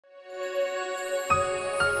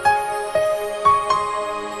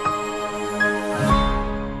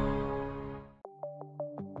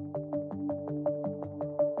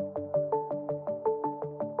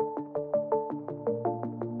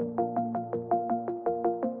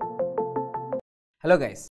Hello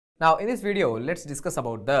guys, now in this video let's discuss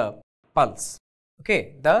about the pulse,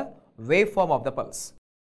 okay, the waveform of the pulse.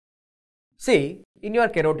 See, in your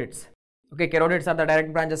carotids, okay, carotids are the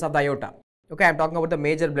direct branches of the aorta, okay, I am talking about the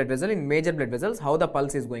major blood vessel. In major blood vessels, how the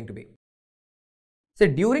pulse is going to be. So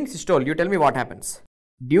during systole, you tell me what happens.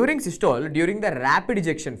 During systole, during the rapid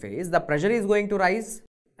ejection phase, the pressure is going to rise,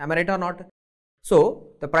 am I right or not? So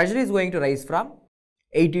the pressure is going to rise from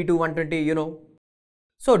 80 to 120, you know.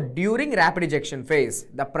 So during rapid ejection phase,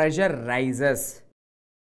 the pressure rises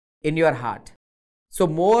in your heart. So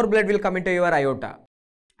more blood will come into your aorta.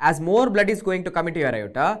 As more blood is going to come into your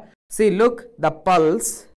aorta, see, look, the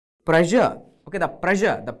pulse pressure, okay, the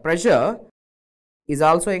pressure is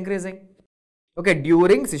also increasing. Okay,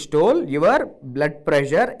 during systole, your blood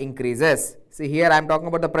pressure increases. See, here I am talking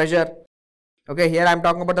about the pressure. Okay, here I am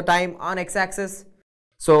talking about the time on x-axis.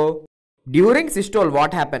 So during systole,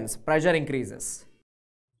 what happens? Pressure increases.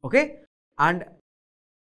 Okay, and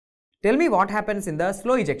tell me what happens in the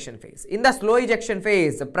slow ejection phase. In the slow ejection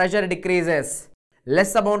phase, the pressure decreases.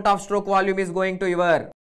 Less amount of stroke volume is going to your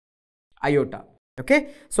aorta.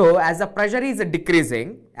 Okay, so as the pressure is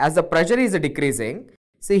decreasing,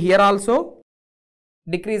 see here also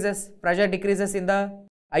decreases, pressure decreases in the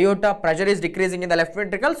aorta, pressure is decreasing in the left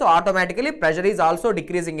ventricle, so automatically pressure is also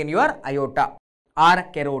decreasing in your aorta or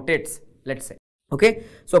carotids, let's say. Okay,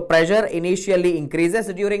 so pressure initially increases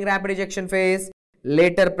during rapid ejection phase,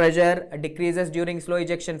 later pressure decreases during slow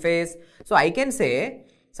ejection phase. So I can say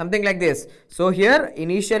something like this. So here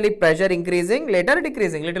initially pressure increasing, later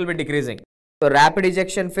decreasing, little bit decreasing. So rapid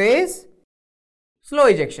ejection phase, slow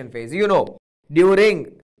ejection phase, you know,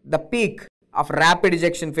 during the peak of rapid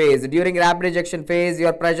ejection phase,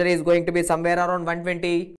 your pressure is going to be somewhere around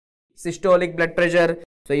 120 systolic blood pressure.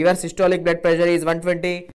 So your systolic blood pressure is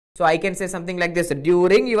 120. So I can say something like this.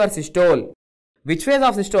 During your systole, which phase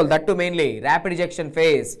of systole? That too mainly rapid ejection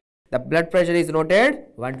phase, the blood pressure is noted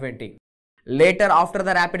 120. Later, after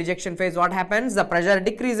the rapid ejection phase, what happens? The pressure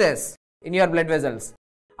decreases in your blood vessels,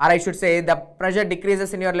 or I should say the pressure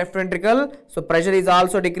decreases in your left ventricle. So pressure is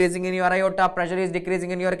also decreasing in your aorta, pressure is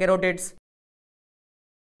decreasing in your carotids.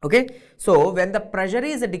 Okay, so when the pressure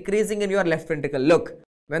is decreasing in your left ventricle, look,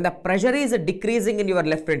 when the pressure is decreasing in your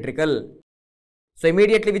left ventricle, so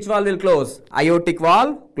immediately which valve will close? Aortic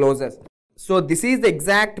valve closes. So this is the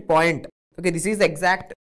exact point. Okay, this is the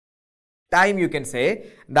exact time you can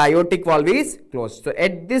say the aortic valve is closed. So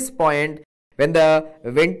at this point, when the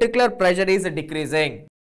ventricular pressure is decreasing,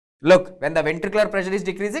 look, when the ventricular pressure is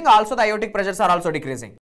decreasing, also the aortic pressures are also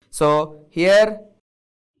decreasing. So here,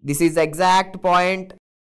 this is the exact point,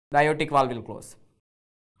 the aortic valve will close.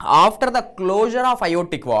 After the closure of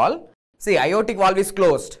aortic valve, see, aortic valve is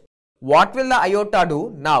closed. What will the aorta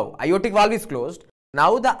do? Now, aortic valve is closed.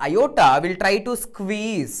 Now, the aorta will try to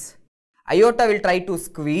squeeze. And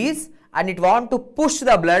it want to push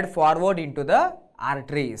the blood forward into the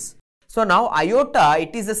arteries. So, now aorta,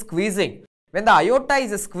 it is squeezing. When the aorta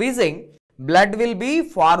is squeezing, blood will be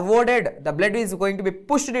forwarded. The blood is going to be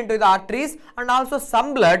pushed into the arteries, and also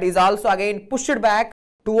some blood is also again pushed back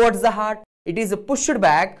towards the heart. It is pushed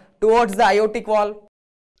back towards the aortic valve.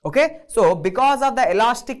 Okay, so because of the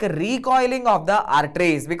elastic recoiling of the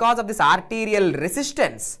arteries, because of this arterial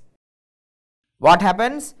resistance, what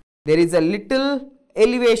happens? There is a little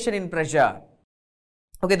elevation in pressure.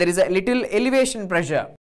 Okay, there is a little elevation in pressure.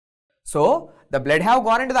 So the blood have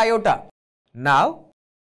gone into the aorta. Now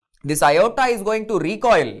this aorta is going to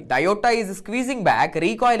recoil. The aorta is squeezing back,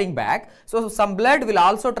 recoiling back. So some blood will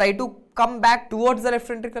also try to come back towards the left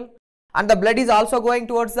ventricle, and the blood is also going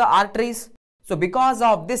towards the arteries. So because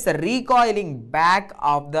of this recoiling back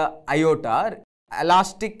of the aorta,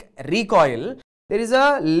 elastic recoil, there is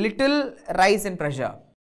a little rise in pressure.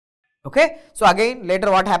 Okay, so again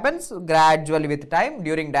later what happens? Gradually with time,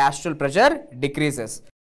 during diastole, pressure decreases.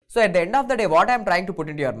 So at the end of the day, what I am trying to put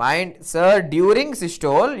into your mind, sir, during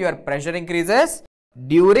systole your pressure increases,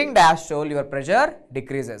 during diastole your pressure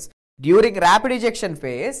decreases. During rapid ejection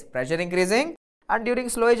phase, pressure increasing, and during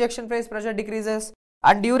slow ejection phase, pressure decreases.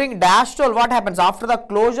 And during diastole, what happens? After the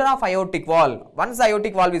closure of aortic valve, once the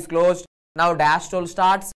aortic valve is closed, now diastole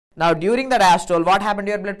starts. Now during the diastole, what happened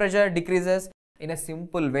to your blood pressure? Decreases. In a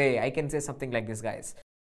simple way, I can say something like this, guys.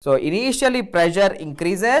 So initially pressure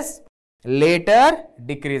increases, later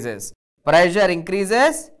decreases. Pressure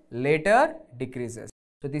increases, later decreases.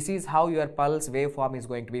 So this is how your pulse waveform is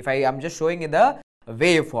going to be. If I am just showing in the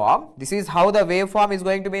waveform, this is how the waveform is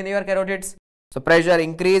going to be in your carotids. So pressure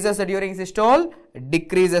increases during systole,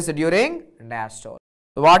 decreases during diastole.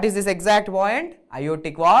 So what is this exact point?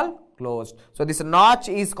 Aortic valve closed. So this notch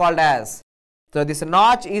is called as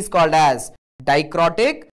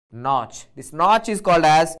dicrotic. notch. This notch is called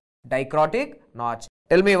as dicrotic notch.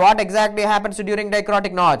 Tell me what exactly happens during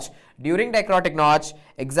dicrotic notch. During dicrotic notch,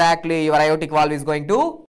 exactly your aortic valve is going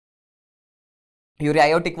to, your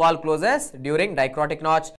aortic valve closes during dicrotic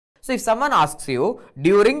notch. So if someone asks you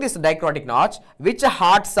during this dicrotic notch, which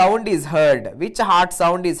heart sound is heard? Which heart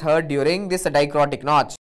sound is heard during this dicrotic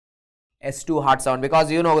notch? S2 heart sound,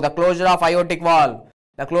 because you know the closure of aortic valve,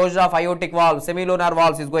 semilunar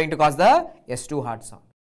valves is going to cause the S2 heart sound.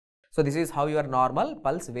 So this is how your normal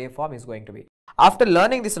pulse waveform is going to be. After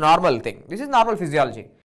learning this normal thing, this is normal physiology.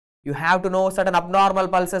 You have to know certain abnormal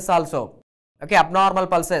pulses also. Okay, abnormal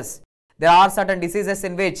pulses. There are certain diseases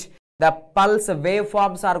in which the pulse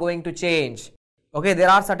waveforms are going to change. Okay, there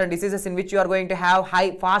are certain diseases in which you are going to have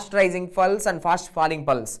high, fast rising pulse and fast falling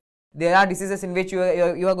pulse. There are diseases in which you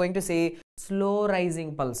are going to see slow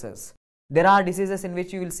rising pulses. There are diseases in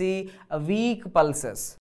which you will see weak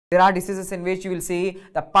pulses. There are diseases in which you will see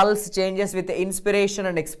the pulse changes with inspiration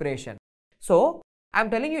and expiration. So, I am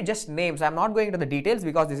telling you just names. I am not going into the details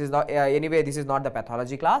because this is not, anyway, this is not the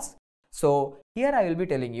pathology class. So, here I will be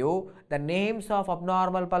telling you the names of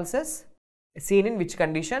abnormal pulses, seen in which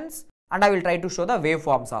conditions, and I will try to show the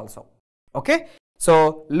waveforms also. Okay.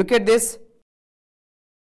 So, look at this.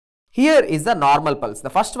 Here is the normal pulse. The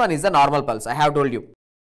first one is the normal pulse. I have told you.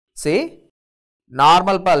 See,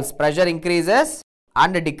 normal pulse, pressure increases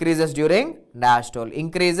and decreases during diastole.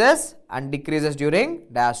 Increases and decreases during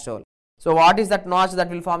diastole. So, what is that notch that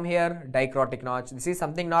will form here? Dicrotic notch. This is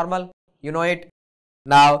something normal. You know it.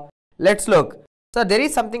 Now, let's look. So, there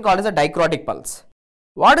is something called as a dicrotic pulse.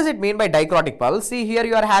 What does it mean by dicrotic pulse? See, here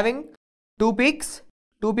you are having two peaks.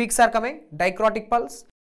 Two peaks are coming. Dicrotic pulse.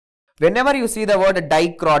 Whenever you see the word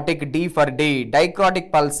dicrotic, D for D,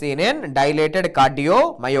 dicrotic pulse seen in dilated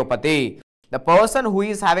cardiomyopathy. The person who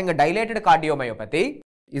is having a dilated cardiomyopathy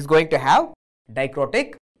is going to have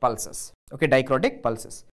dicrotic pulses. Okay, dicrotic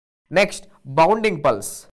pulses. Next, bounding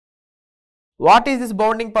pulse. What is this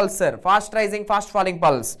bounding pulse, sir? Fast rising, fast falling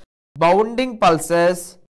pulse. Bounding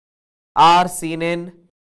pulses are seen in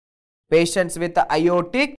patients with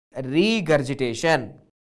aortic regurgitation.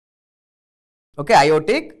 Okay,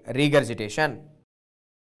 aortic regurgitation.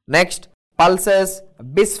 Next, pulses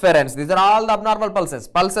bisferens. These are all the abnormal pulses.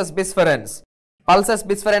 Pulses bisferens. Pulses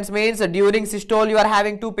bisferens means during systole you are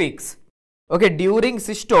having two peaks. Okay, during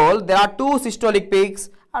systole there are two systolic peaks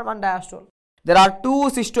and one diastole. There are two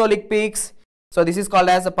systolic peaks. So this is called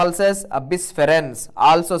as a pulses bisferens.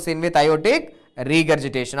 Also seen with aortic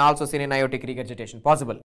regurgitation. Also seen in aortic regurgitation.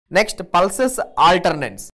 Possible. Next, pulses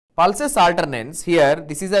alternans. Pulses alternans. Here,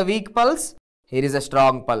 this is a weak pulse. Here is a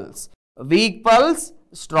strong pulse. Weak pulse,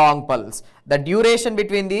 strong pulse. The duration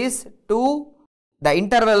between these two, the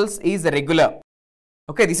intervals is regular.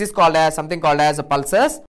 Okay, this is called as something called as a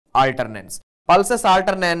pulses alternans. Pulses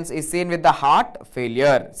alternans is seen with the heart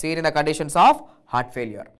failure. Seen in the conditions of heart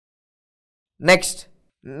failure. Next,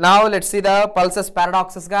 now let's see the pulses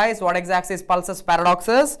paradoxes, guys. What exactly is pulses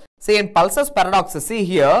paradoxes? See, in pulses paradoxes, see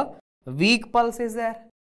here, weak pulse is there.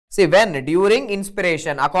 See, when during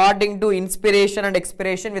inspiration, according to inspiration and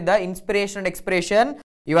expiration, with the inspiration and expiration,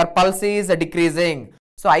 your pulse is decreasing.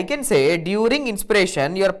 So, I can say during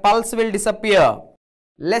inspiration, your pulse will disappear,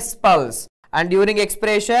 less pulse, and during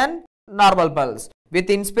expiration, normal pulse. With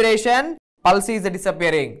inspiration, pulse is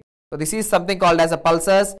disappearing. So, this is something called as a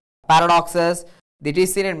pulses paradoxes. It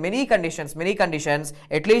is seen in many conditions,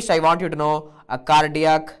 At least I want you to know a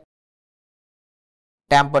cardiac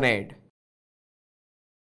tamponade.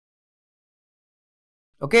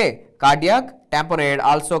 Okay, cardiac tamponade,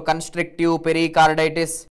 also constrictive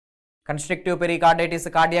pericarditis. Constrictive pericarditis,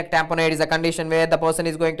 cardiac tamponade is a condition where the person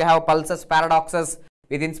is going to have pulses paradoxes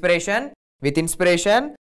with inspiration,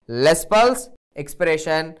 less pulse,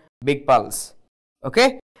 expiration, big pulse.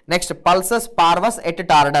 Okay, next, pulses parvus et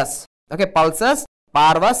tardus. Okay, pulses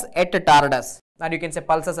parvus et tardus. And you can say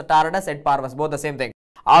pulses tardus et parvus, both the same thing.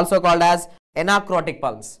 Also called as anacrotic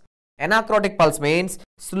pulse. Anacrotic pulse means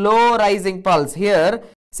slow rising pulse. Here,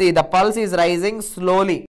 see, the pulse is rising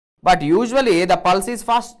slowly, but usually the pulse is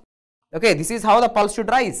fast. Okay, this is how the pulse should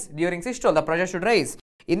rise. During systole, the pressure should rise.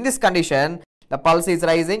 In this condition, the pulse is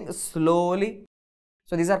rising slowly.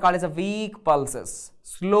 So, these are called as a weak pulses,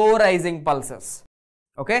 slow rising pulses.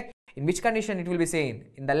 Okay, in which condition it will be seen?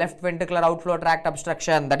 In the left ventricular outflow tract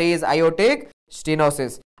obstruction, that is aortic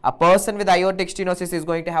stenosis. A person with aortic stenosis is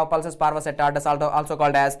going to have pulses parvus et tardus, also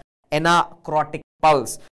called as anacrotic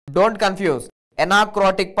pulse. Don't confuse.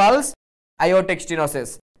 Anacrotic pulse, aortic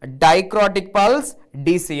stenosis. Dicrotic pulse,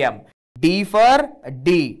 DCM. D for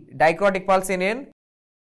D. Dicrotic pulse seen in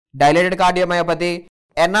dilated cardiomyopathy.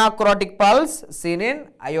 Anacrotic pulse seen in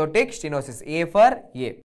aortic stenosis. A for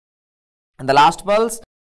A. And the last pulse,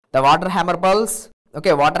 the water hammer pulse.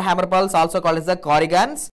 Okay, water hammer pulse also called as the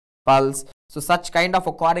Corrigan's pulse. So such kind of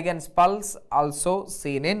a Corrigan's pulse also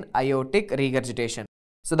seen in aortic regurgitation.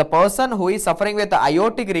 So the person who is suffering with the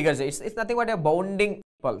aortic regurgitation, it's nothing but a bounding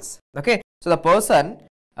pulse. Okay, so the person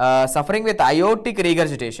suffering with aortic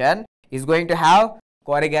regurgitation is going to have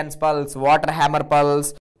Corrigan's pulse, water hammer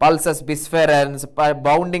pulse, pulsus bisferens,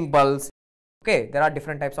 bounding pulse. Okay, there are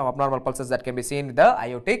different types of abnormal pulses that can be seen with the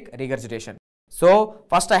aortic regurgitation. So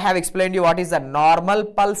first I have explained you what is the normal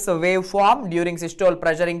pulse waveform during systole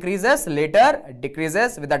pressure increases, later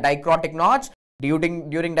decreases with the dicrotic notch.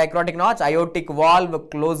 During dicrotic notch, aortic valve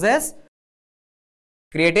closes,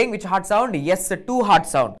 creating which heart sound? S2 heart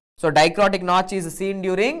sound. So dicrotic notch is seen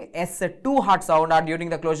during S2 heart sound or during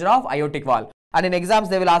the closure of aortic valve. And in exams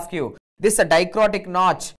they will ask you, this dicrotic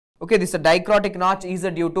notch, okay, this dicrotic notch is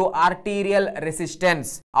due to arterial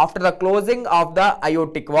resistance. After the closing of the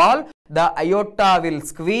aortic valve, the aorta will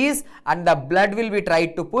squeeze and the blood will be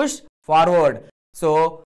tried to push forward.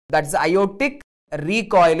 So that's aortic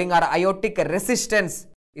recoiling or aortic resistance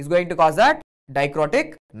is going to cause that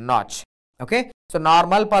dicrotic notch. Okay, so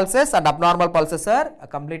normal pulses and abnormal pulses are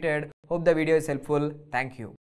completed. Hope the video is helpful. Thank you.